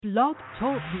Blog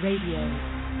Talk Radio.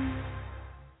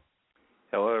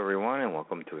 Hello, everyone, and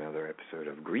welcome to another episode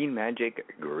of Green Magic,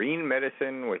 Green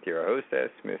Medicine with your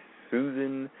hostess, Miss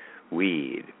Susan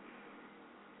Weed.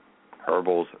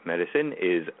 Herbal medicine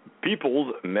is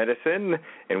people's medicine,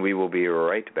 and we will be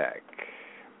right back.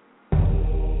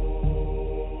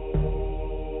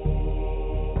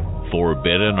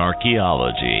 Forbidden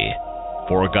archaeology,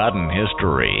 forgotten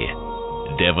history,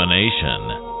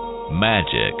 divination,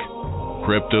 magic,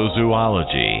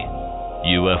 cryptozoology,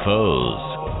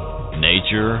 UFOs,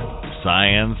 nature,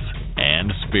 science,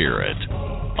 and spirit.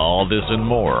 All this and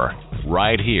more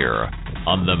right here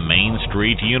on the Main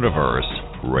Street Universe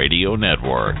Radio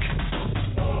Network.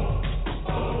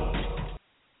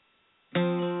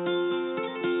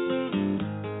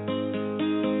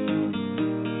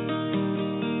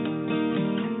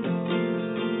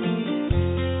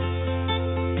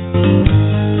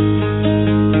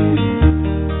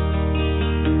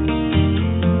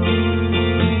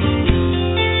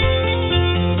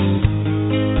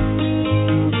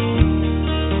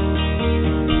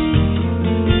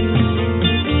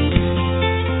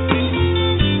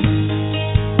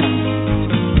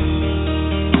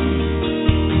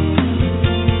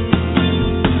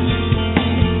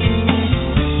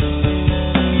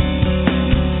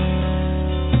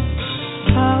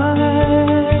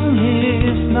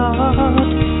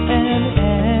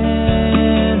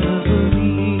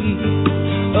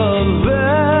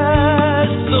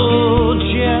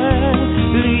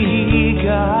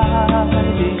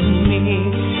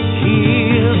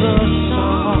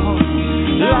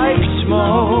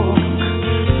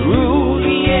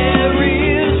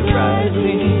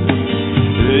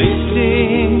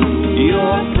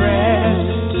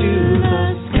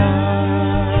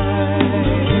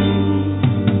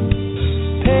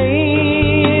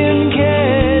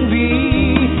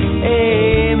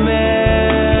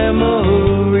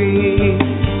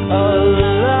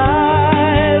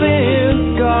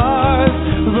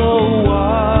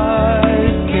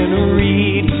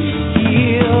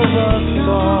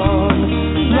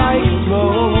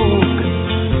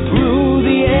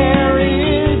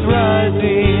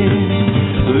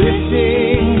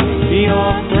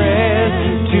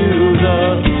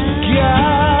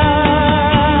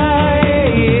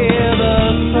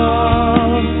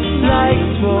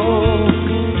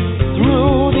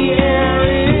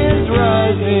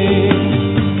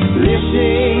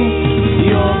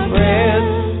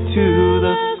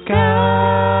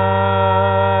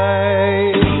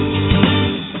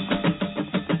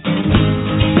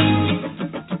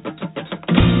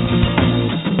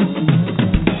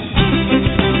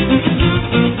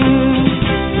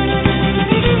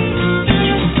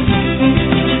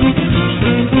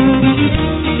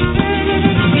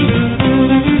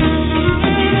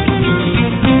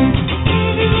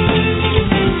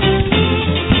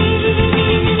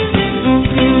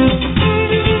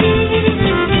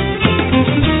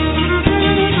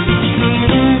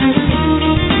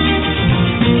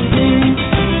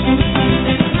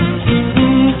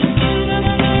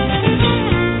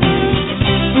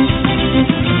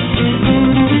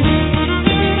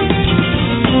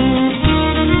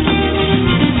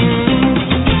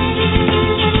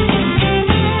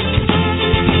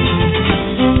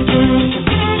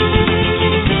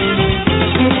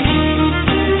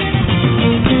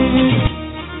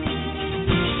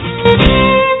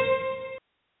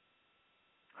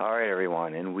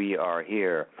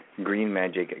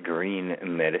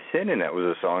 And that was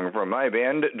a song from my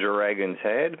band, Dragon's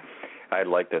Head. I'd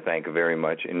like to thank very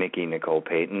much Nikki Nicole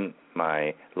Payton,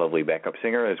 my lovely backup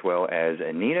singer, as well as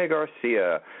Nina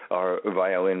Garcia, our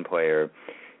violin player,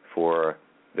 for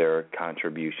their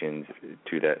contributions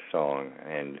to that song.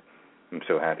 And I'm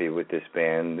so happy with this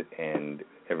band and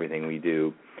everything we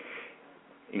do,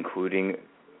 including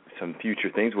some future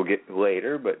things we'll get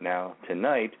later. But now,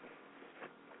 tonight,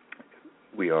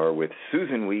 we are with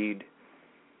Susan Weed,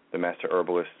 the master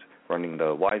herbalist running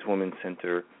the Wise Woman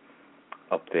Center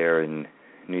up there in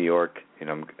New York. And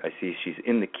I see she's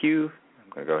in the queue. I'm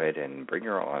going to go ahead and bring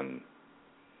her on.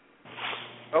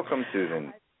 Welcome,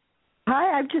 Susan.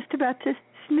 Hi, I'm just about to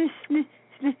sniff.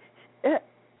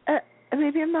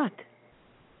 Maybe I'm not.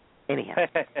 Anyhow.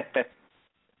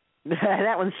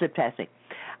 That one slipped past me.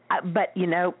 But, you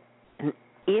know,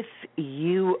 if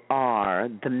you are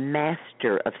the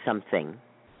master of something,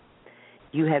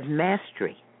 you have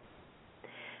mastery.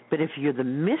 But if you're the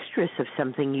mistress of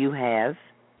something, you have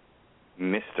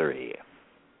mystery.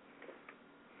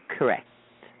 Correct.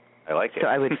 I like it. So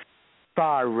I would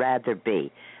far rather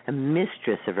be a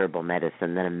mistress of herbal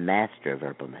medicine than a master of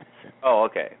herbal medicine. Oh,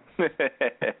 okay.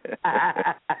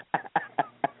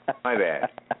 My bad.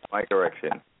 My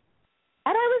correction. And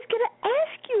I was going to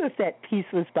ask you if that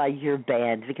piece was by your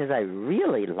band because I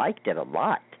really liked it a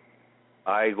lot.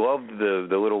 I loved the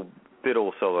little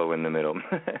fiddle solo in the middle.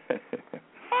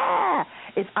 Ah,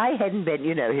 if I hadn't been,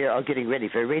 here all getting ready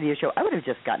for a radio show, I would have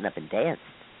just gotten up and danced.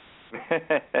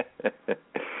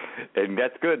 And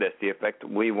that's good. That's the effect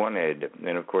we wanted.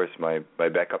 And, of course, my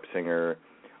backup singer,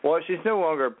 well, she's no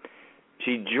longer,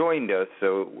 she joined us,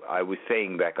 so I was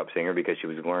saying backup singer because she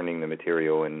was learning the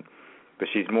material, but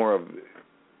she's more of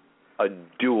a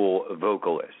dual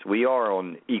vocalist. We are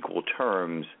on equal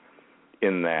terms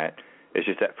in that. It's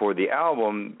just that for the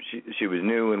album, she was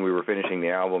new and we were finishing the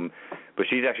album, but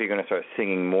she's actually going to start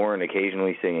singing more and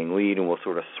occasionally singing lead, and we'll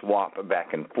sort of swap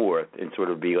back and forth and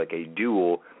sort of be like a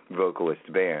dual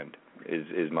vocalist band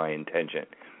is my intention.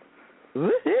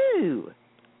 Woohoo!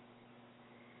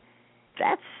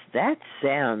 That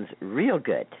sounds real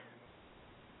good.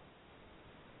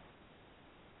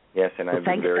 Yes, and I've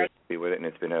been very happy with it, and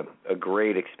it's been a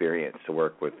great experience to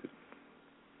work with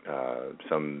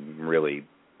some really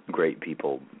great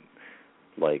people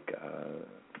like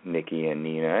Nikki and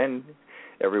Nina and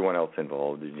everyone else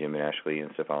involved, Jim and Ashley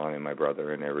and Stefan and my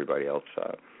brother and everybody else,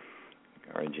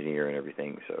 our engineer and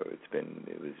everything. So it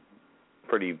was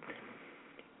pretty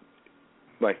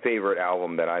my favorite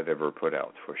album that I've ever put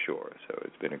out for sure. So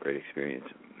it's been a great experience.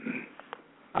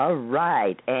 All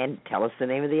right, and tell us the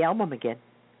name of the album again.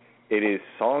 It is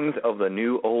Songs of the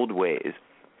New Old Ways,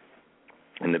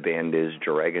 and the band is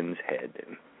Dragon's Head.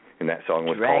 And that song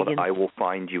was called I Will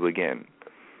Find You Again.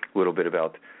 A little bit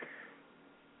about,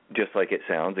 just like it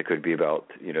sounds, it could be about,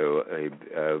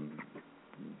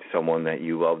 someone that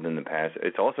you loved in the past.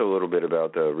 It's also a little bit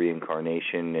about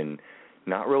reincarnation and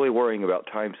not really worrying about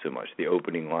time so much. The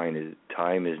opening line is,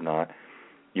 time is not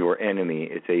your enemy.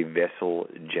 It's a vessel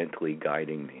gently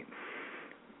guiding me.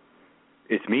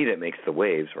 It's me that makes the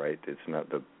waves, right? It's not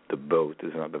the boat.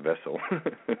 It's not the vessel.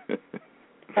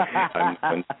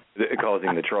 I'm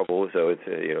causing the trouble, so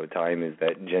it's time is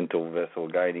that gentle vessel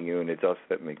guiding you, and it's us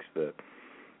that makes the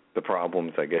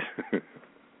problems, I guess.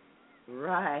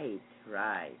 Right.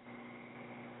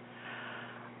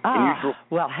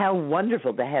 Well, how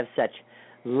wonderful to have such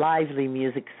lively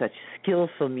music, such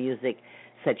skillful music,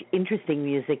 such interesting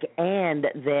music, and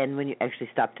then when you actually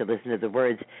stop to listen to the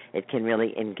words, it can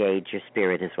really engage your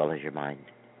spirit as well as your mind.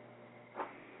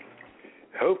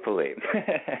 Hopefully.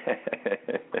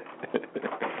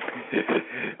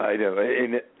 I know.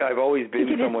 And I've always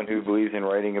been someone who believes in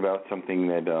writing about something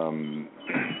that,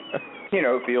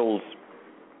 feels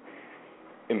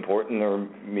important or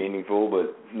meaningful,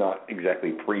 but not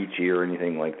exactly preachy or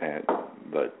anything like that.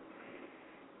 But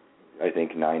I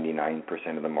think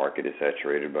 99% of the market is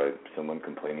saturated by someone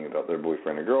complaining about their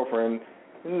boyfriend or girlfriend.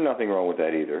 Nothing wrong with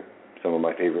that either. Some of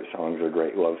my favorite songs are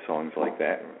great love songs like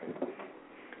that,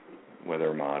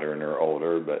 whether modern or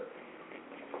older, but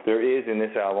there is in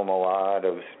this album a lot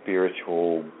of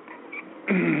spiritual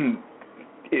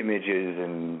images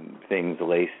and things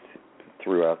laced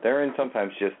throughout there, and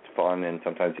sometimes just fun, and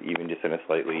sometimes even just in a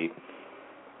slightly,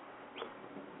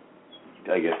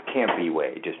 I guess, campy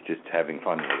way, just having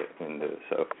fun with it. And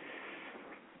so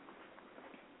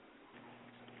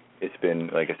it's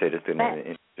been, like I said, it's been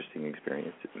an interesting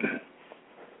experience.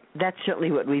 That's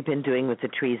certainly what we've been doing with the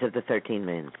Trees of the 13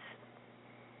 Moons.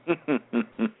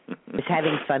 It's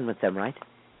having fun with them, right?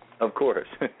 Of course.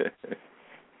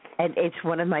 And it's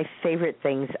one of my favorite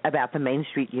things about the Main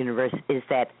Street universe is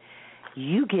that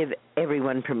you give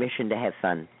everyone permission to have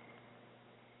fun.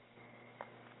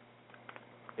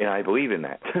 And I believe in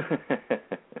that.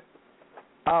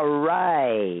 All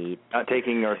right. Not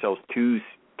taking ourselves too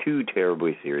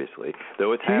terribly seriously,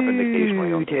 though it's happened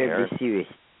occasionally on the air. Serious.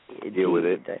 Deal with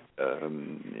it.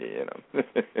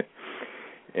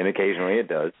 And occasionally it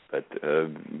does, but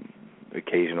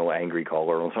occasional angry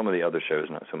caller on some of the other shows,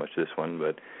 not so much this one,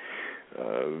 but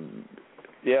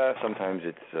sometimes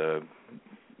it's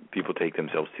people take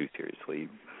themselves too seriously.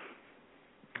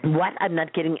 What? I'm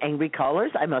not getting angry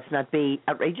callers? I must not be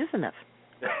outrageous enough.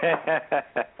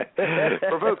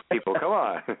 Provoke people, come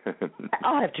on.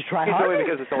 I'll have to try it's harder. only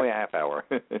because it's only a half hour.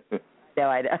 No,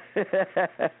 I know.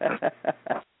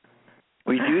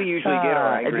 We do usually get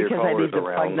our angrier callers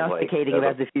around prognosticating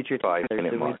about the future.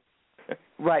 5-minute mark.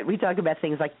 Right, we talk about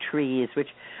things like trees, which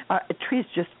trees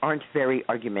just aren't very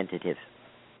argumentative.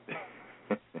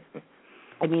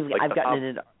 I mean, like I've gotten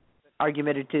in an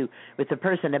argument or two with a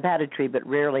person about a tree, but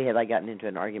rarely have I gotten into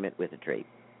an argument with a tree.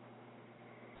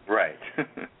 Right.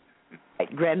 My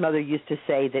grandmother used to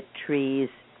say that trees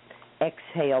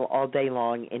exhale all day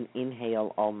long and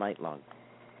inhale all night long.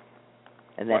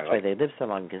 And that's why they live so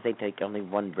long, because they take only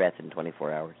one breath in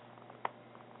 24 hours.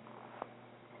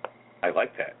 I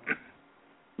like that.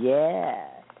 Yeah.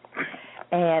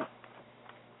 And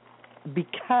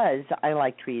because I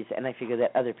like trees, and I figure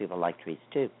that other people like trees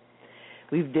too,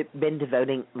 we've been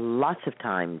devoting lots of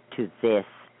time to this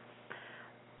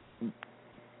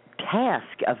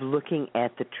task of looking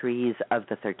at the trees of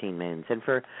the 13 moons. And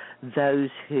for those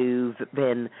who've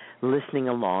been listening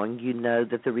along, you know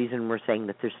that the reason we're saying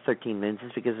that there's 13 moons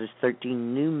is because there's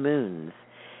 13 new moons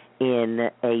in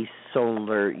a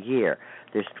solar year.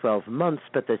 There's 12 months,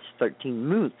 but there's 13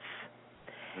 moons.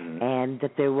 Mm-hmm. And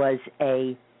that there was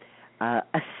a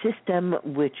system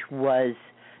which was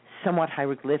somewhat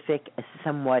hieroglyphic,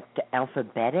 somewhat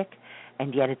alphabetic,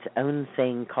 and yet its own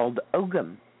thing called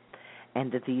Ogum.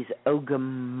 And that these Ogum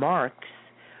marks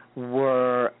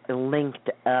were linked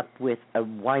up with a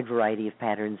wide variety of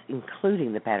patterns,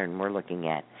 including the pattern we're looking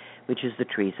at, which is the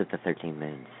trees of the 13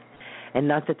 moons. And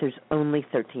not that there's only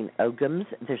 13 Ogums,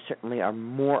 there certainly are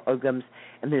more Ogums,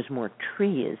 and there's more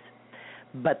trees,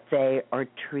 but they are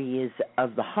trees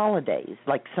of the holidays,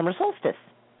 like summer solstice,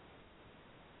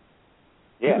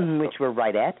 which we're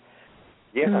right at.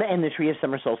 Yeah. And the tree of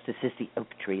summer solstice is the oak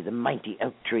tree, the mighty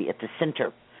oak tree at the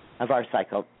center of our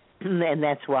cycle. And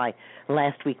that's why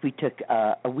last week we took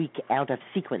a week out of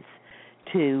sequence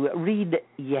to read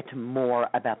yet more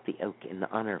about the oak in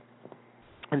honor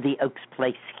of the oak's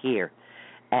place here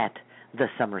at the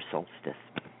summer solstice,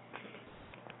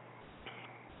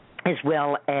 as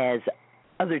well as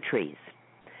other trees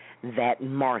that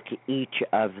mark each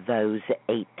of those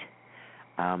 8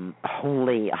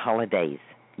 holy holidays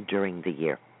during the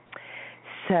year.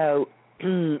 So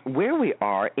where we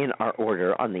are in our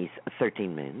order on these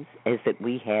 13 moons is that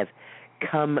we have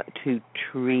come to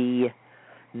tree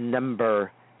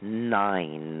number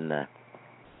 9,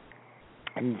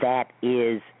 and that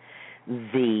is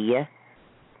the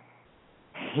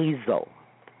hazel,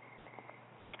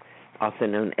 also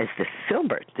known as the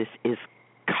filbert. This is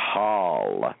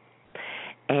Call.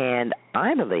 And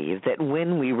I believe that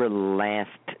when we were last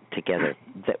together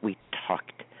that we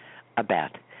talked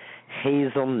about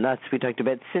hazelnuts, we talked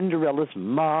about Cinderella's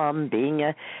mom being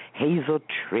a hazel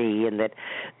tree, and that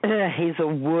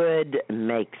hazel wood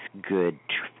makes good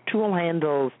tool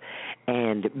handles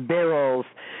and barrels,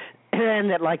 and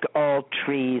that like all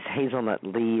trees, hazelnut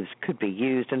leaves could be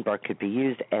used and bark could be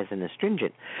used as an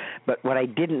astringent. But what I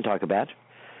didn't talk about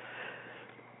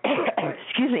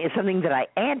excuse me, is something that I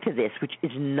add to this, which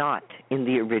is not in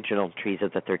the original Trees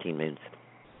of the 13 Moons.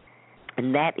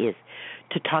 And that is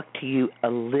to talk to you a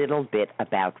little bit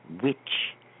about witch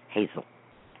hazel.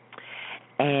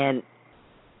 And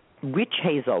witch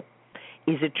hazel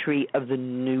is a tree of the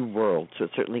New World, so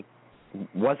it certainly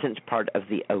wasn't part of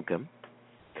the Ogum.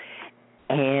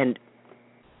 And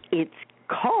it's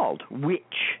called witch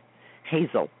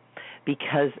hazel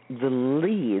because the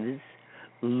leaves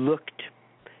looked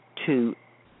to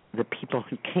the people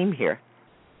who came here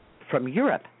from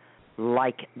Europe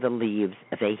like the leaves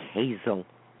of a hazel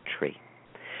tree.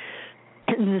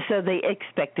 And so they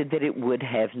expected that it would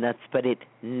have nuts, but it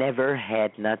never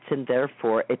had nuts, and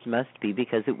therefore it must be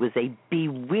because it was a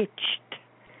bewitched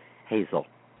hazel.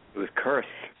 It was cursed.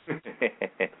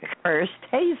 Cursed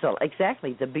hazel,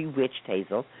 exactly. The bewitched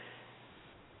hazel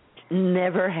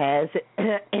never has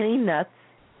any nuts,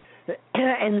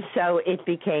 and so it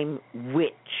became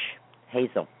witch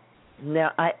hazel.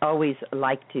 Now, I always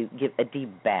like to give a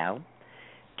deep bow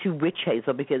to witch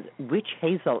hazel because witch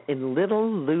hazel in Little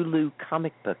Lulu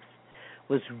comic books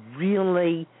was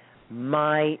really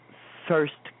my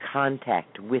first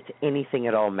contact with anything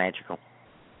at all magical.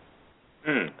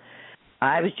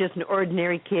 I was just an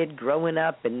ordinary kid growing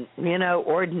up in,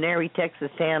 ordinary Texas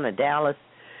town of Dallas.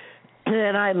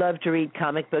 And I loved to read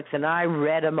comic books, and I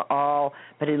read them all.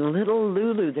 But in Little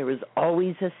Lulu, there was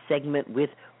always a segment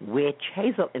with Witch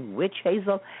Hazel. And Witch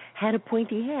Hazel had a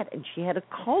pointy hat, and she had a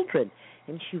cauldron,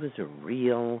 and she was a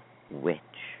real witch.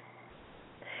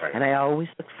 Right. And I always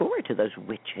look forward to those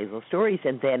Witch Hazel stories.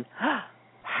 And then,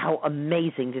 how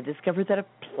amazing to discover that a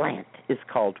plant is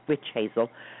called Witch Hazel,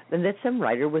 and that some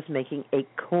writer was making a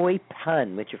coy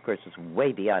pun, which, of course, was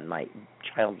way beyond my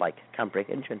childlike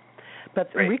comprehension,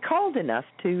 but recalled enough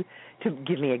to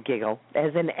give me a giggle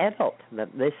as an adult.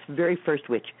 This very first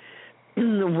witch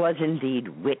was indeed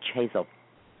Witch Hazel.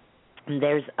 And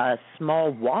there's a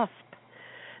small wasp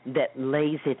that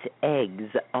lays its eggs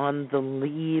on the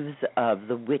leaves of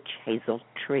the Witch Hazel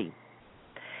tree.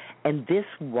 And this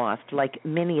wasp, like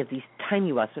many of these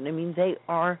tiny wasps, and I mean they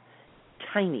are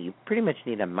tiny, you pretty much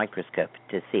need a microscope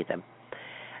to see them,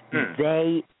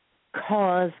 they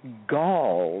cause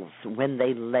galls when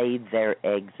they lay their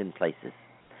eggs in places.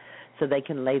 So they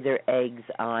can lay their eggs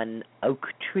on oak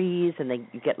trees, and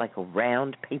you get like a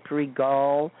round, papery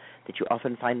gall that you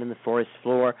often find on the forest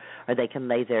floor, or they can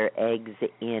lay their eggs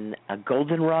in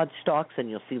goldenrod stalks, and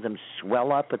you'll see them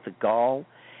swell up with the gall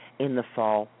in the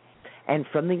fall. And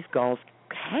from these galls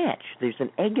hatch. There's an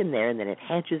egg in there, and then it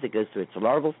hatches. It goes through its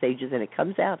larval stages, and it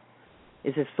comes out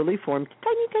as a fully formed,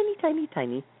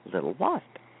 tiny little wasp.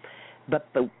 But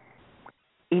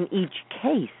in each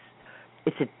case,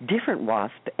 it's a different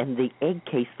wasp, and the egg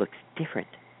case looks different.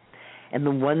 And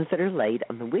the ones that are laid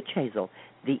on the witch hazel,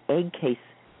 the egg case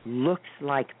looks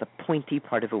like the pointy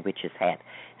part of a witch's hat.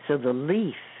 So the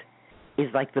leaf is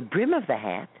like the brim of the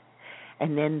hat,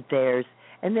 and then they're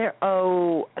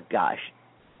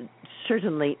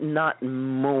certainly not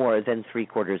more than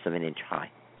 3/4 of an inch high.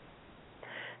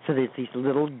 So there's these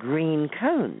little green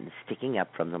cones sticking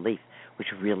up from the leaf,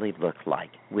 which really look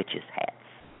like witches' hats.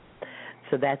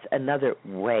 So that's another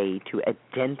way to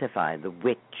identify the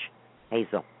witch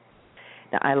hazel.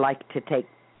 Now, I like to take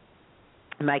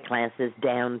my classes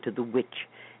down to the witch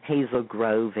hazel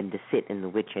grove and to sit in the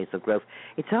witch hazel grove.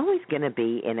 It's always going to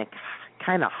be in a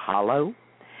kind of hollow,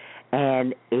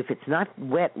 and if it's not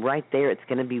wet right there, it's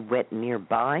going to be wet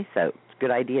nearby, so it's a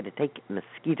good idea to take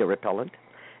mosquito repellent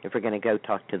if we're going to go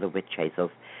talk to the witch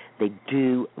hazels. They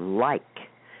do like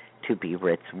to be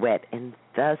where it's wet, and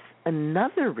thus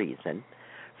another reason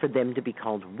for them to be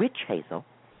called witch hazel,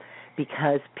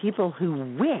 because people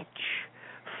who witch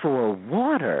for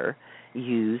water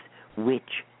use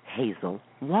witch hazel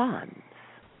wands.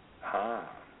 Ah.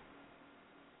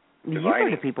 You've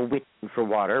heard of people witching for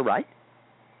water, right?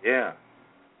 Yeah.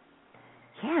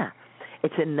 Yeah.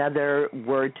 It's another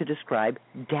word to describe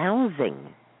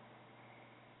dowsing.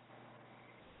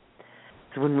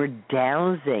 So when we're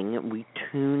dowsing, we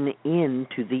tune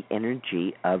into the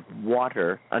energy of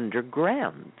water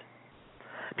underground.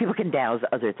 People can douse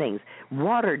other things.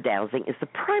 Water dowsing is the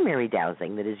primary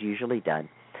dowsing that is usually done,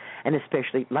 and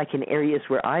especially like in areas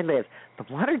where I live, the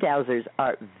water dowsers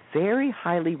are very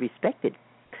highly respected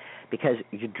because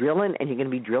you're drilling, and you're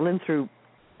going to be drilling through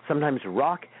sometimes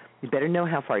rock. You better know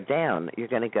how far down you're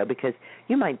going to go because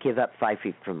you might give up 5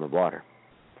 feet from the water.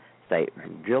 Say,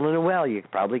 drilling a well, you're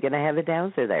probably going to have a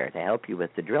dowser there to help you with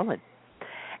the drilling.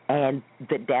 And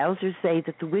the dowsers say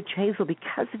that the witch hazel,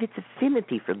 because of its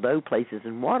affinity for low places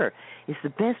in water, is the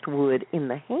best wood in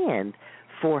the hand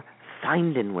for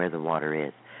finding where the water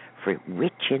is, for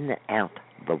witching out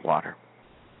the water.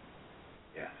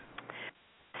 Yes.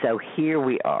 So here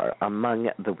we are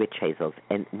among the witch hazels,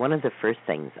 and one of the first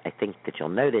things I think that you'll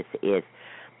notice is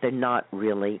they're not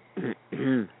really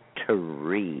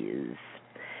trees.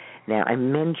 Now, I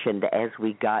mentioned as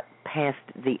we got past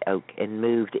the oak and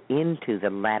moved into the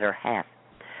latter half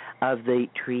of the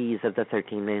trees of the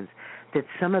 13 moons that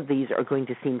some of these are going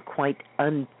to seem quite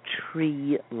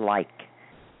untree-like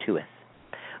to us.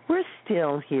 We're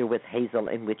still here with hazel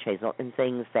and witch hazel and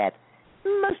things that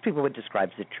most people would describe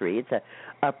as a tree. It's an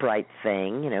upright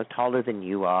thing, taller than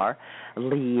you are,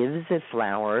 leaves,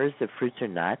 flowers, fruits or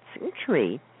nuts, a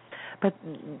tree. But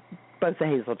both the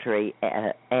hazel tree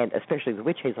and especially the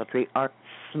witch hazel tree are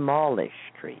smallish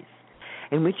trees.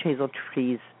 And witch hazel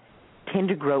trees tend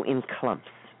to grow in clumps.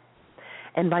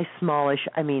 And by smallish,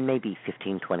 I mean maybe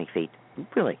 15, 20 feet,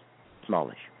 really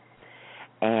smallish,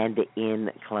 and in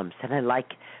clumps. And I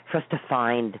like for us to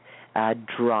find a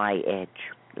dry edge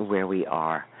where we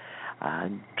are, a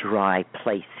dry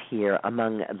place here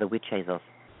among the witch hazels.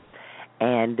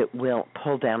 And we'll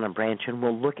pull down a branch and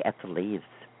we'll look at the leaves.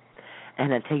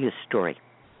 And I'll tell you a story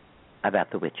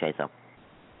about the witch hazel.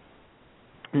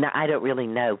 Now, I don't really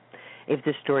know if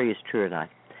this story is true or not,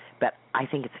 but I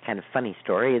think it's a kind of funny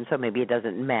story, and so maybe it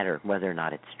doesn't matter whether or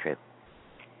not it's true.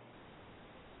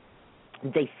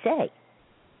 They say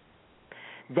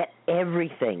that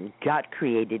everything got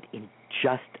created in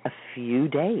just a few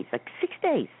days, like 6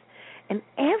 days, and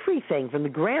everything from the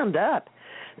ground up,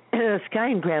 sky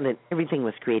and ground and everything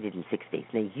was created in 6 days.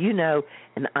 Now, you know,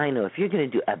 and I know, if you're going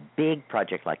to do a big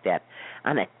project like that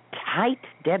on a tight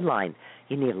deadline,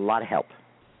 you need a lot of help.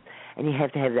 And you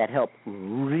have to have that help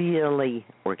really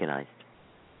organized.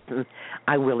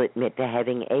 I will admit to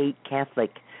having a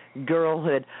Catholic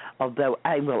girlhood, although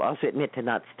I will also admit to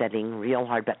not studying real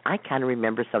hard, but I kind of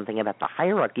remember something about the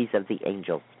hierarchies of the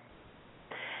angels.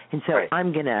 And so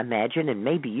I'm going to imagine, and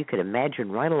maybe you could imagine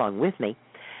right along with me,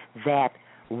 that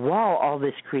while all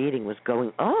this creating was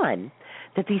going on,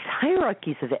 that these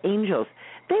hierarchies of the angels,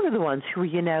 they were the ones who were,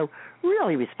 you know,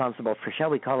 really responsible for, shall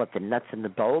we call it, the nuts and the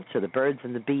bolts, or the birds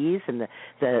and the bees, and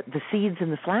the seeds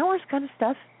and the flowers kind of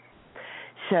stuff.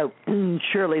 So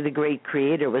surely the great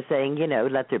creator was saying,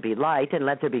 let there be light and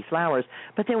let there be flowers.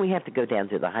 But then we have to go down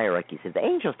through the hierarchies of the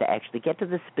angels to actually get to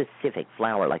the specific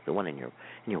flower, like the one in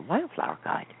your wildflower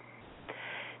guide.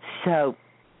 So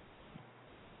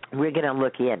we're going to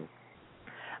look in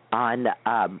on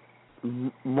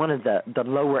one of the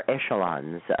lower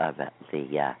echelons of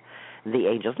the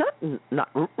angels, not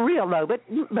real low, but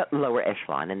lower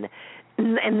echelon,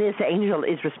 and this angel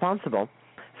is responsible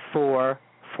for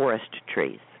forest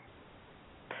trees.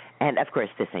 And of course,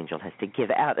 this angel has to give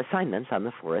out assignments on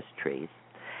the forest trees.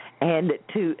 And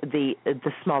to the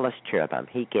smallest cherubim,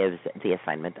 he gives the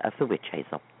assignment of the witch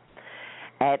hazel.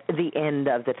 At the end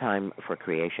of the time for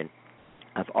creation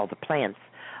of all the plants,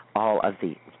 all of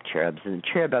the cherubs and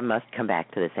cherubim must come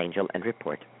back to this angel and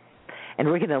report. And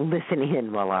we're going to listen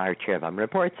in while our cherubim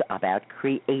reports about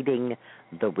creating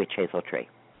the witch hazel tree.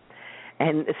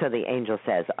 And so the angel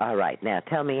says, all right, now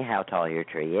tell me how tall your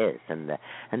tree is. And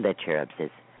the cherub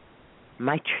says,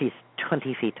 my tree's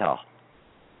 20 feet tall.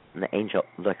 And the angel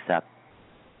looks up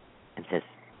and says,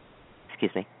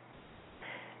 excuse me,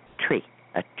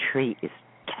 a tree is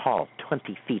tall.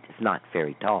 20 feet is not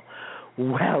very tall.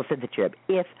 Well, said the cherub,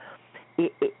 if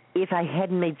I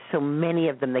hadn't made so many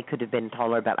of them, they could have been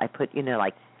taller, but I put,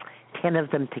 like 10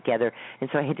 of them together, and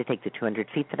so I had to take the 200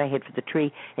 feet that I had for the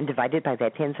tree and divide it by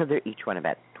that 10, so they're each one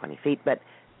about 20 feet, but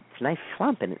it's a nice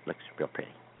clump, and it looks real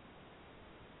pretty.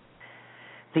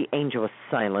 The angel was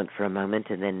silent for a moment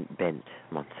and then bent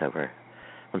once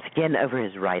again over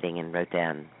his writing and wrote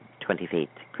down 20 feet,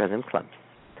 crescent clumps.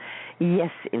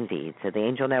 Yes, indeed, said the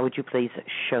angel. Now would you please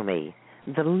show me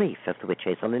the leaf of the witch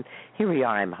hazel? And here we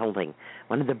are, I'm holding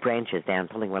one of the branches down,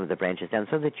 pulling one of the branches down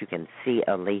so that you can see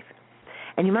a leaf.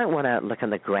 And you might want to look on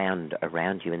the ground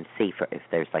around you and see if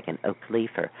there's like an oak leaf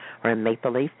or a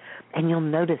maple leaf, and you'll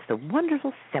notice the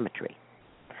wonderful symmetry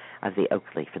of the oak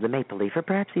leaf or the maple leaf or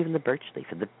perhaps even the birch leaf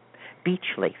or the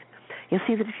beech leaf. You'll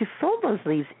see that if you fold those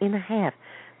leaves in half,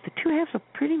 the two halves will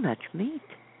pretty much meet.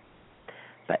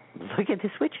 But look at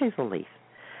this witch hazel leaf.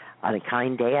 On a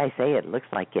kind day, I say, it looks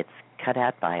like it's cut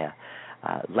out by a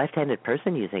left-handed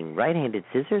person using right-handed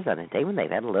scissors on a day when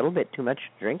they've had a little bit too much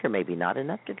to drink or maybe not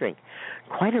enough to drink.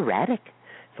 Quite erratic.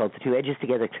 Fold the two edges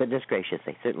together. Goodness gracious,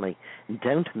 they certainly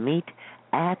don't meet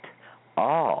at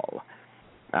all.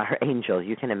 Our angel,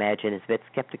 you can imagine, is a bit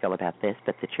skeptical about this,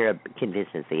 but the cherub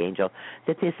convinces the angel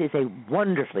that this is a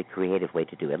wonderfully creative way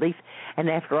to do a leaf. And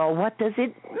after all, what does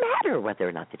it matter whether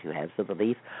or not the two halves of the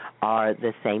leaf are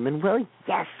the same? And well,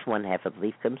 yes, one half of the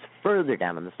leaf comes further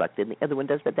down on the stalk than the other one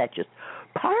does, but that's just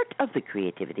part of the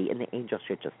creativity, and the angel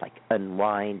should just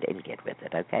unwind and get with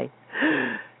it, okay?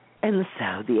 And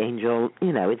so the angel,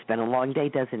 it's been a long day,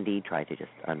 does indeed try to just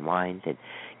unwind and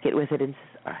get with it and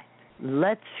says, all right,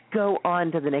 let's go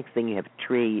on to the next thing. You have a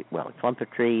tree, a clump of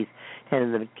trees, 10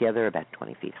 of them together, about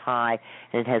 20 feet high,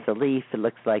 and it has a leaf. It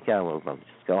looks like, we'll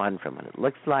just go on from what it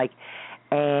looks like.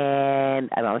 And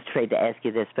I'm almost afraid to ask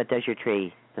you this, but does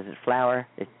it flower?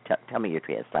 Tell me your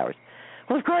tree has flowers.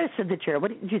 Well, of course, said the cherub.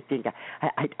 What did you think?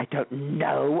 I don't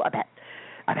know about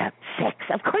sex.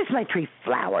 Of course my tree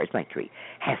flowers. My tree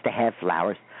has to have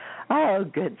flowers. Oh,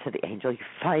 good, said the angel. You've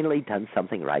finally done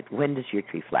something right. When does your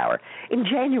tree flower? In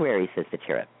January, says the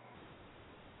cherub.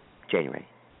 January,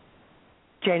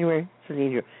 says the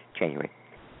angel. January.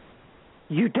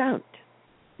 You don't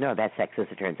know about sex, as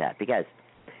it turns out, because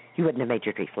you wouldn't have made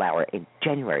your tree flower in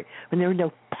January when there were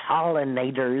no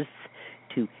pollinators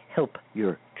to help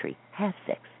your tree have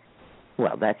sex.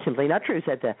 Well, that's simply not true,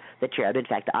 said the cherub. In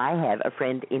fact, I have a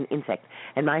friend in insect,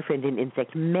 and my friend in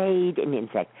insect made an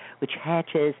insect which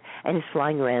hatches and is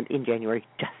flying around in January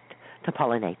just to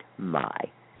pollinate my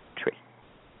tree.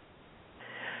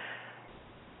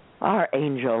 Our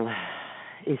angel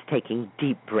is taking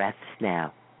deep breaths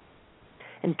now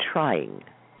and trying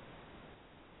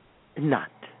not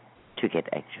to get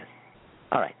anxious.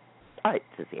 All right,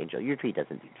 says the angel, your tree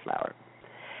doesn't need flower.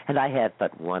 And I have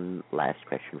but one last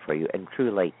question for you, and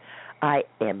truly, I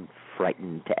am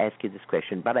frightened to ask you this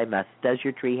question, but I must. Does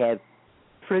your tree have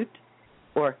fruit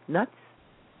or nuts?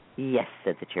 Yes,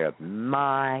 said the cherub,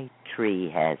 my tree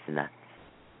has nuts.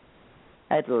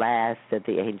 At last, said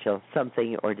the angel,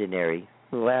 something ordinary.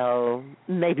 Well,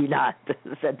 maybe not,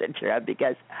 said the cherub,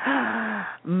 because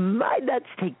my nuts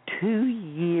take 2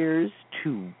 years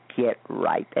to get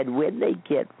ripe, and when they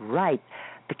get ripe,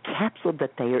 the capsule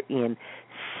that they are in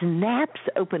snaps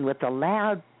open with a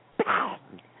loud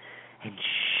bang and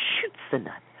shoots the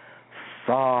nut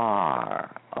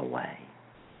far away.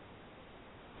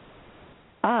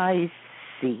 I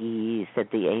see, said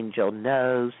the angel.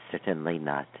 No, certainly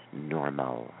not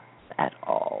normal at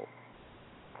all.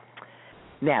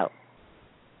 Now,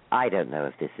 I don't know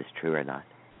if this is true or not,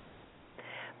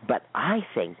 but I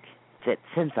think that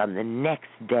since on the next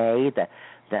day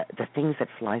the things that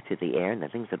fly through the air and the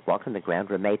things that walk on the ground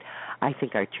were made, I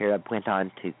think our cherub went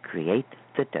on to create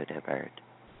the dodo bird.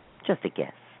 Just a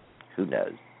guess. Who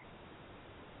knows?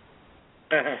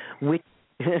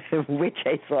 Witch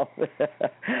hazel,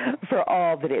 for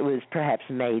all that it was perhaps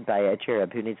made by a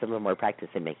cherub who needs a little more practice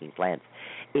in making plants,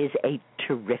 is a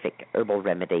terrific herbal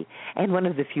remedy, and one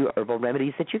of the few herbal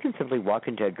remedies that you can simply walk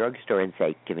into a drugstore and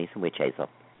say, give me some witch hazel.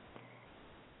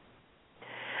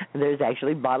 There's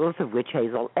actually bottles of witch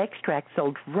hazel extract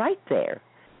sold right there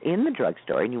in the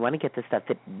drugstore, and you want to get the stuff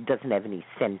that doesn't have any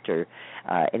scent or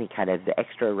any kind of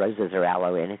extra roses or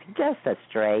aloe in it. Just a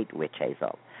straight witch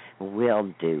hazel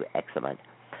will do excellent.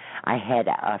 I had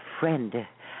a friend,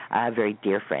 a very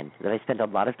dear friend, that I spent a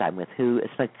lot of time with who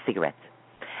smoked cigarettes.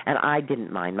 And I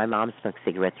didn't mind. My mom smoked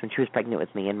cigarettes when she was pregnant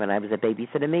with me, and when I was a baby,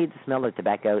 said to me, the smell of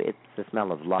tobacco, it's the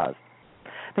smell of love.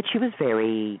 But she was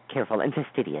very careful and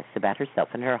fastidious about herself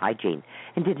and her hygiene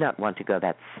and did not want to go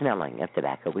about smelling of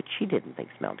tobacco, which she didn't think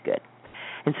smelled good.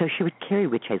 And so she would carry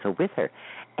witch hazel with her.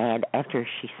 And after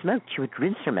she smoked, she would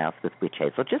rinse her mouth with witch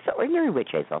hazel, just ordinary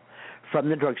witch hazel, from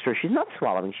the drugstore. She's not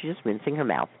swallowing. She's just rinsing her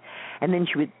mouth. And then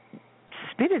she would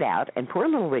spit it out and pour a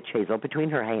little witch hazel between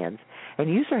her hands and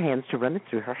use her hands to run it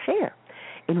through her hair.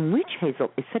 And witch hazel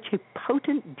is such a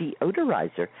potent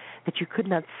deodorizer that you could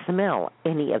not smell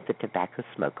any of the tobacco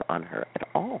smoke on her at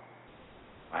all.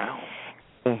 Wow.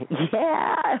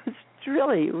 Yeah, it was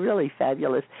really, really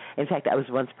fabulous. In fact, I was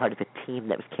once part of a team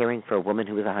that was caring for a woman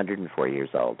who was 104 years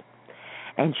old.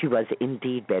 And she was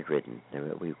indeed bedridden.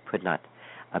 We could not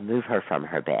move her from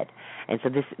her bed. And so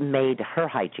this made her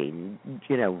hygiene,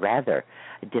 rather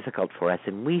difficult for us.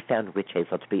 And we found witch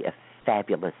hazel to be a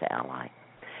fabulous ally.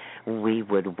 We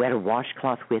would wet a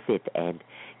washcloth with it and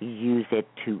use it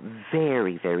to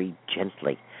very, very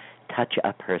gently touch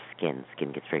up her skin.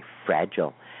 Skin gets very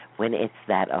fragile when it's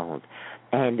that old.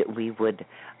 And we would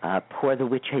pour the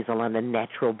witch hazel on a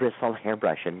natural bristle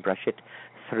hairbrush and brush it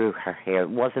through her hair. It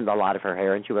wasn't a lot of her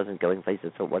hair, and she wasn't going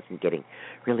places, so it wasn't getting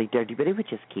really dirty, but it would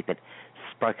just keep it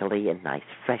sparkly and nice,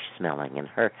 fresh smelling, and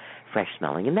her fresh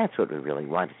smelling. And that's what we really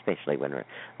want, especially when we're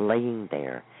laying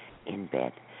there in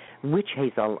bed. Witch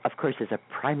hazel, of course, is a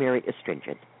primary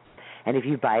astringent. And if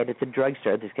you buy it at the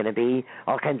drugstore, there's going to be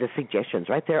all kinds of suggestions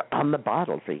right there on the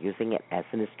bottle for using it as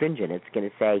an astringent. It's going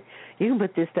to say, you can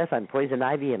put this stuff on poison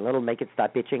ivy and it'll make it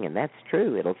stop itching, and that's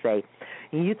true. It'll say,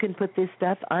 you can put this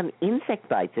stuff on insect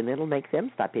bites and it'll make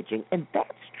them stop itching, and that's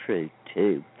true,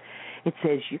 too. It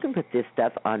says you can put this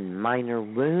stuff on minor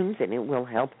wounds and it will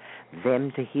help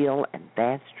them to heal, and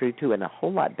that's true, too, and a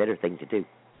whole lot better thing to do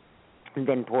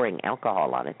than pouring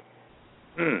alcohol on it.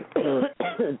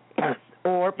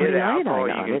 Or putting iodine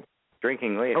on it,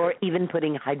 drinking later, or even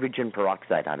putting hydrogen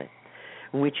peroxide on it.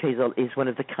 Witch hazel is one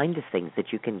of the kindest things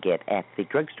that you can get at the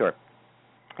drugstore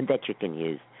and that you can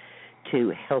use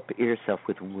to help yourself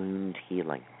with wound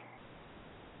healing.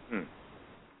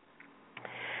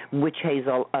 Witch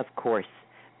hazel, of course,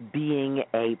 being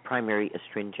a primary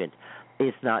astringent,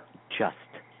 is not just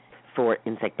for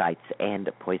insect bites and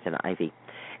poison ivy.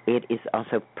 It is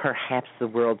also perhaps the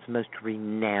world's most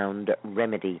renowned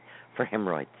remedy for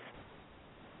hemorrhoids.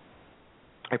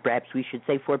 Or perhaps we should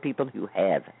say for people who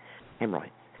have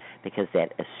hemorrhoids, because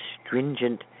that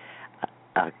astringent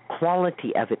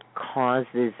quality of it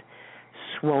causes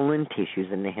swollen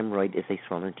tissues, and the hemorrhoid is a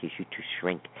swollen tissue, to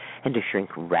shrink, and to shrink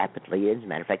rapidly. As a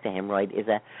matter of fact, the hemorrhoid is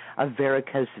a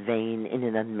varicose vein in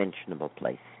an unmentionable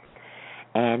place.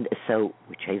 And so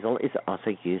witch hazel is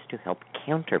also used to help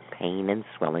counter pain and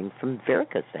swelling from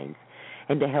varicose veins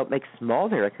and to help make small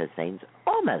varicose veins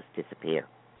almost disappear.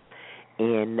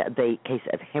 In the case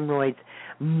of hemorrhoids,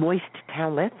 moist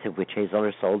towelettes of witch hazel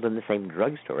are sold in the same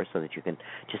drugstore, so that you can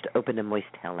just open a moist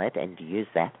towelette and use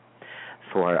that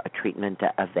for a treatment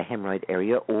of the hemorrhoid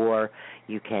area, or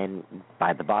you can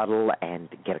buy the bottle and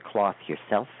get a cloth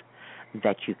yourself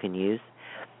that you can use.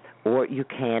 Or you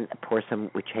can pour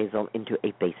some witch hazel into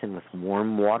a basin with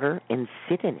warm water and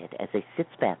sit in it as a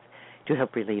sitz bath to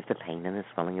help relieve the pain and the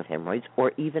swelling of hemorrhoids,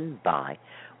 or even buy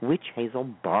witch hazel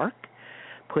bark,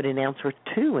 put an ounce or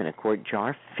two in a quart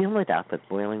jar, fill it up with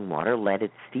boiling water, let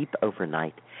it steep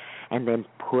overnight, and then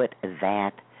put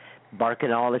that bark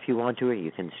and all if you want to, or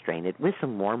you can strain it with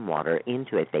some warm water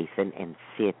into a basin and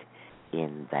sit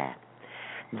in that.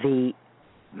 The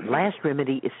last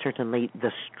remedy is certainly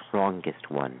the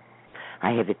strongest one.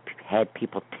 I have had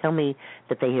people tell me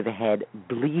that they have had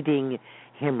bleeding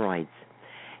hemorrhoids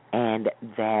and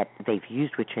that they've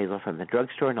used witch hazel from the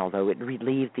drugstore, and although it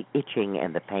relieved the itching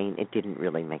and the pain, it didn't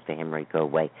really make the hemorrhoid go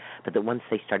away. But that once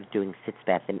they started doing sitz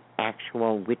bath and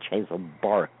actual witch hazel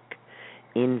bark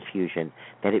infusion,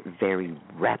 that it very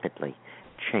rapidly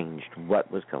changed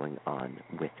what was going on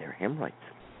with their hemorrhoids.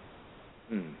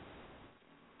 Mm.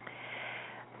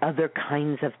 Other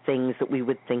kinds of things that we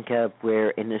would think of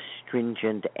where an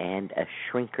astringent and a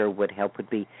shrinker would help would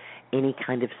be any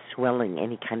kind of swelling,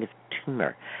 any kind of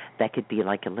tumor. That could be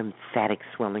like a lymphatic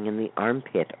swelling in the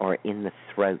armpit or in the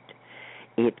throat.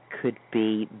 It could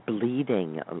be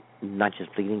bleeding, not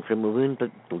just bleeding from a wound, but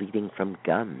bleeding from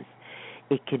gums.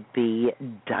 It could be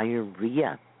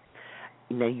diarrhea.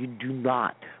 Now, you do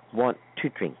not want to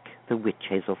drink the witch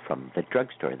hazel from the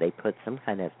drugstore. They put some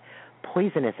kind of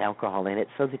poisonous alcohol in it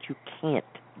so that you can't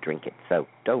drink it. So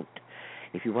don't.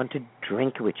 If you want to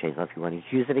drink witch hazel, if you want to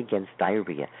use it against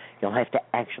diarrhea, you'll have to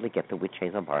actually get the witch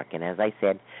hazel bark. And as I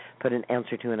said, put an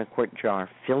ounce or two in a quart jar,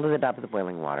 fill it up with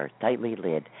boiling water, tightly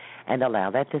lid, and allow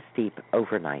that to steep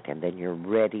overnight. And then you're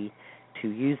ready to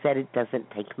use that. It doesn't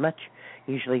take much,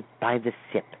 usually by the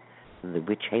sip, the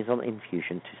witch hazel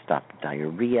infusion to stop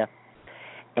diarrhea.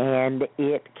 And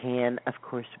it can, of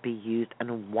course, be used on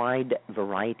a wide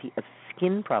variety of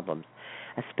skin problems,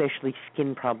 especially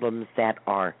skin problems that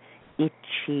are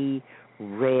itchy,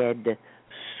 red,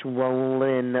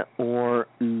 swollen, or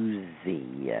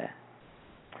oozy.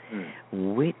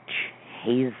 Witch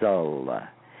hazel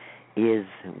is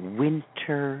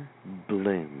winter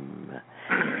bloom.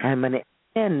 I'm going to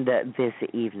end this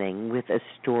evening with a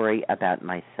story about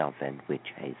myself and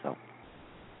witch hazel.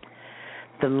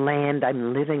 The land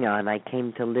I'm living on, I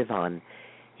came to live on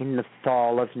in the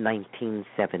fall of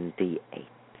 1978.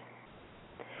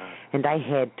 And I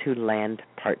had two land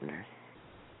partners.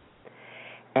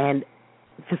 And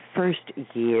the first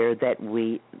year that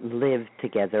we lived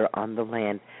together on the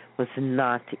land was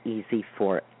not easy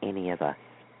for any of us.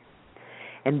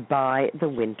 And by the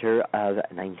winter of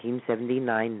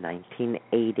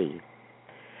 1979-1980,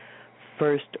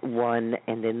 first one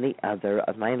and then the other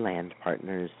of my land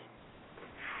partners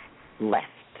left.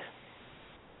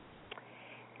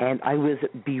 And I was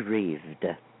bereaved.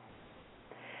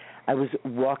 I was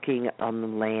walking on the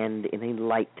land in a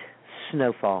light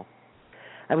snowfall.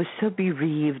 I was so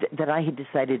bereaved that I had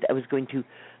decided I was going to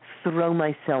throw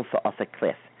myself off a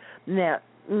cliff. Now,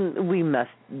 we must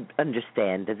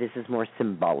understand that this is more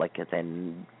symbolic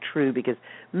than true, because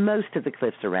most of the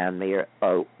cliffs around me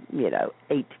are, 8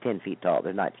 to 10 feet tall.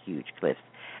 They're not huge cliffs.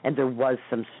 And there was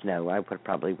some snow. I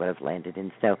probably would have landed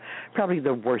in snow. Probably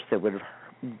the worst that would have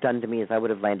done to me is I would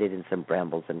have landed in some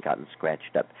brambles and gotten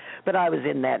scratched up. But I was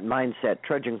in that mindset,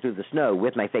 trudging through the snow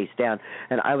with my face down,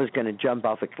 and I was going to jump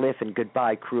off a cliff and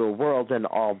goodbye, cruel world, and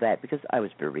all that, because I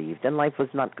was bereaved, and life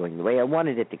was not going the way I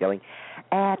wanted it to go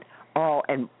at all.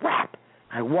 And whap,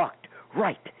 I walked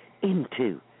right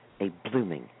into a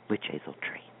blooming witch hazel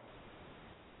tree.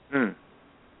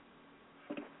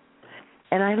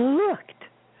 And I looked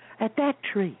at that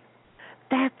tree,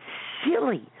 that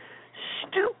silly,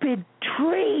 stupid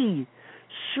tree,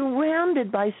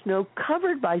 surrounded by snow,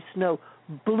 covered by snow,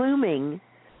 blooming,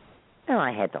 and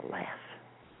I had to laugh.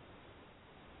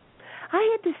 I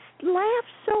had to laugh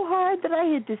so hard that I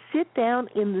had to sit down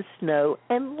in the snow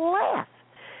and laugh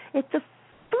at the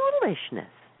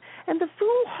foolishness and the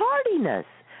foolhardiness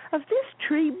of this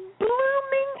tree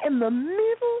blooming in the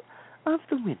middle of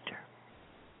the winter.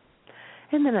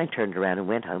 And then I turned around and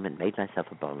went home and made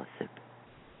myself a bowl of soup.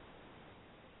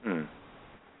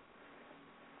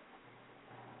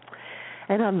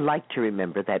 And I'd like to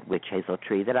remember that witch hazel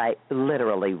tree that I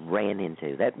literally ran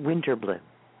into, that winter bloom.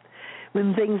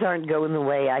 When things aren't going the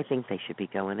way I think they should be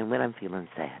going, and when I'm feeling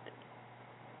sad.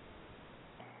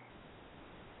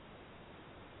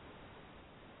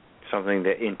 Something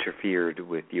that interfered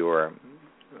with your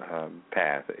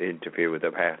path, interfered with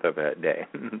the path of that day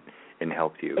and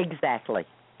helped you. Exactly.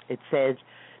 It says,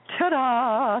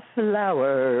 ta-da,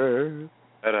 flower.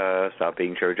 Ta-da, stop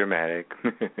being so dramatic.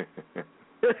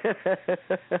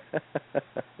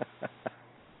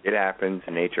 It happens,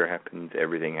 nature happens,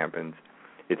 everything happens.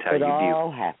 It's how you deal. It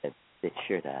all happens. It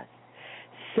sure does.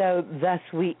 So thus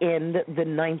we end the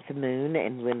 9th moon,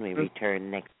 and when we return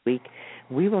next week,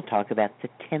 we will talk about the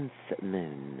 10th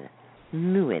moon,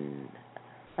 Muin,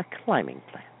 a climbing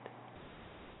plant.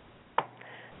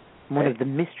 One of the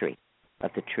mysteries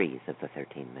of the trees of the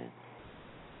 13 moons.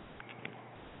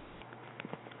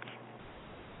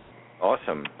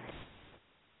 Awesome.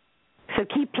 So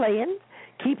keep playing,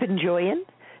 keep enjoying.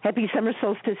 Happy summer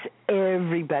solstice,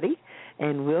 everybody.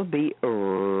 And we'll be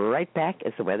right back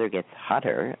as the weather gets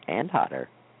hotter and hotter.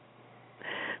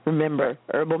 Remember,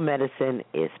 herbal medicine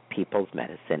is people's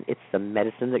medicine. It's the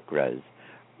medicine that grows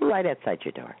right outside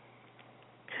your door.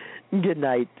 Good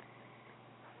night.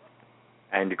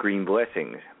 And green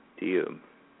blessings to you.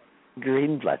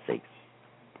 Green blessings.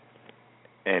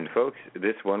 And folks,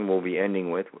 this one we'll be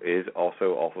ending with is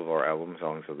also off of our album,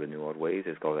 Songs of the New Old Ways.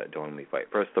 It's called At Dawn We Fight.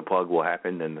 First the plug will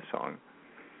happen, then the song.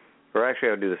 Or actually,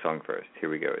 I'll do the song first. Here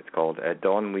we go. It's called At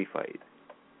Dawn We Fight.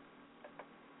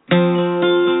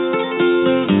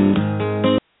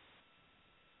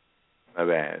 My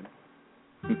bad.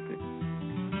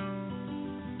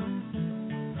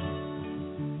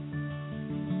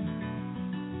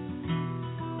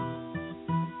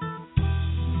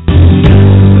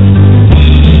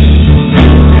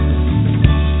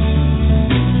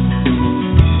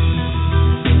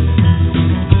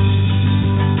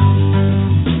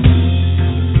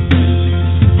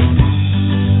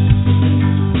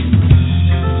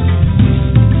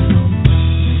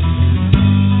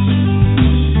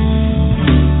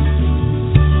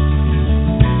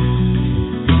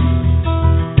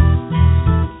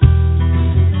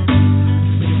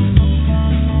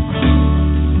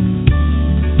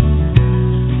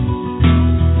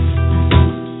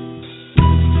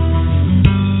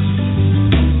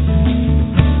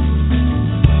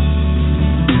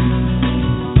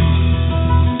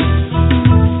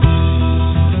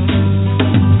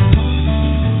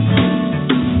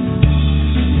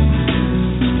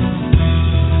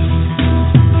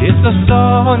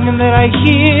 That I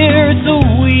hear, it's a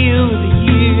wheel of the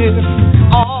year.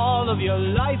 All of your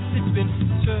life it's been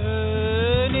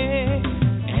turning,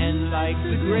 and like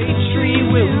the great tree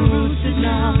we're rooted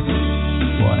now,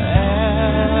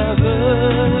 forever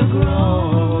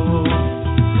grow.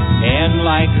 And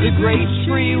like the great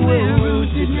tree we're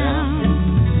rooted now,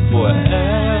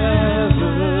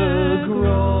 forever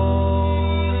grow.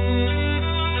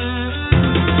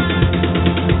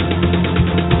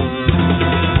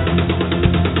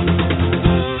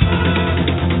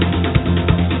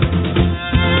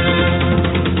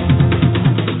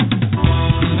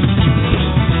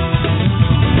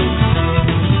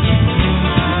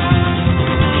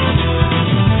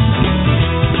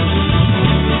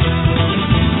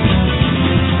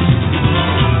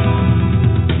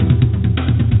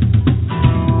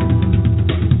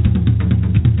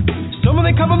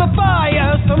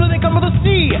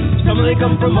 They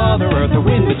come from Mother Earth, the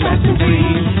wind, the grass and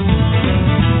trees.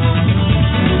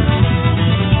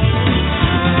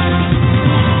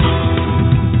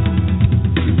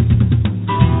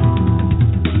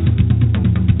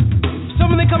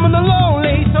 Some of they come in the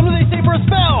lonely, some of they stay for a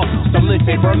spell, some of they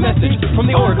stay for a message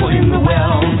from the oracle in the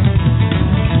well.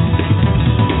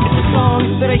 It's the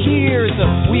songs that I hear, it's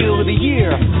a wheel of the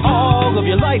year. All of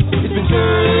your life it's been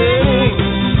turning.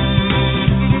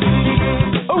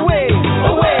 Away,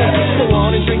 away. Go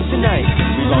on and drink tonight.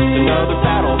 We lost another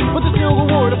battle, but there's still a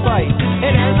war to fight.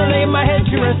 And as I lay my head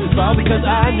to rest, it's all because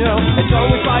I know it's all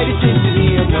we fight is into the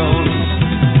unknown.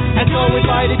 That's all we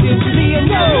fight is into the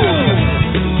unknown.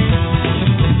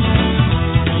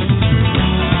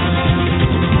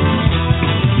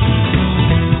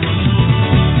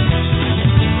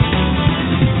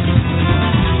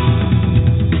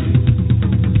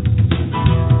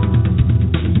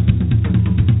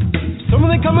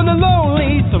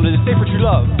 Some of they stay for true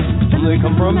love. Some of they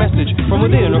come for a message from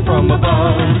within or from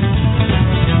above.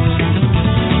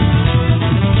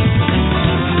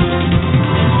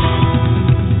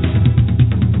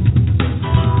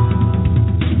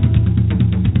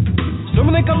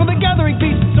 Some of they come for the gathering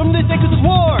feast. Some of they say 'cause it's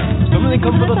war. Some of they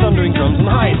come for the thundering drums and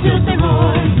the highest hills they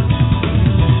roar.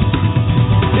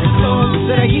 It's songs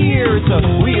that I hear. It's a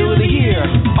wheel of the year.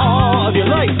 All of your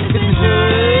life it's been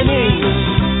turning.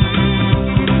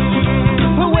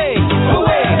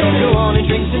 Go on and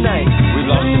drink tonight. We've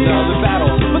lost another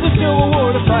battle, but there's still a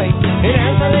war to fight. And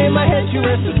as I lay my head to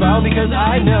rest, it's well because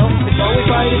I know it's all we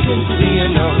fight is into the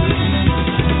unknown.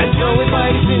 And so we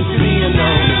fight is into the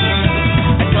unknown.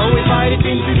 And so we fight is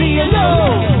into the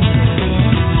unknown.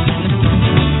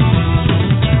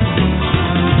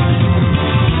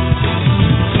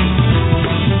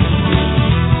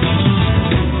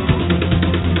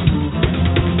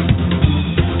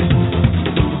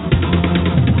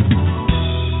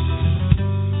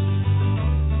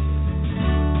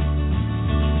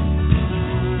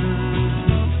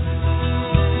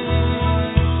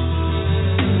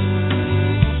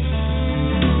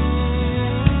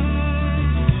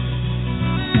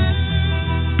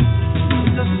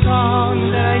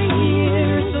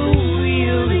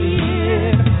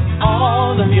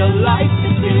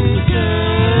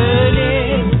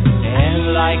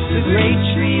 The great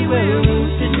tree we're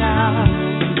rooted now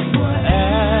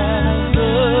forever.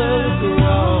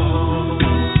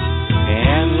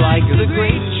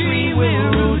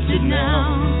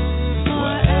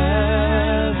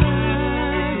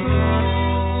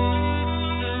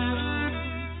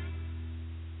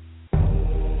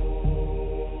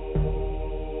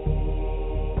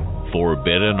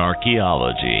 modern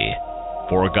archaeology,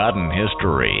 forgotten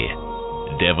history,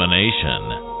 divination,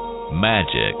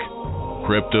 magic,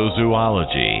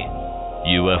 cryptozoology,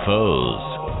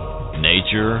 UFOs,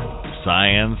 nature,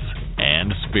 science,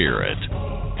 and spirit.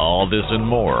 All this and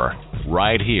more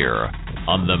right here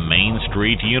on the Main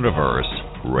Street Universe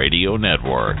Radio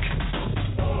Network.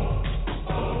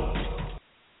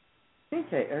 I think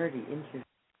I already introduced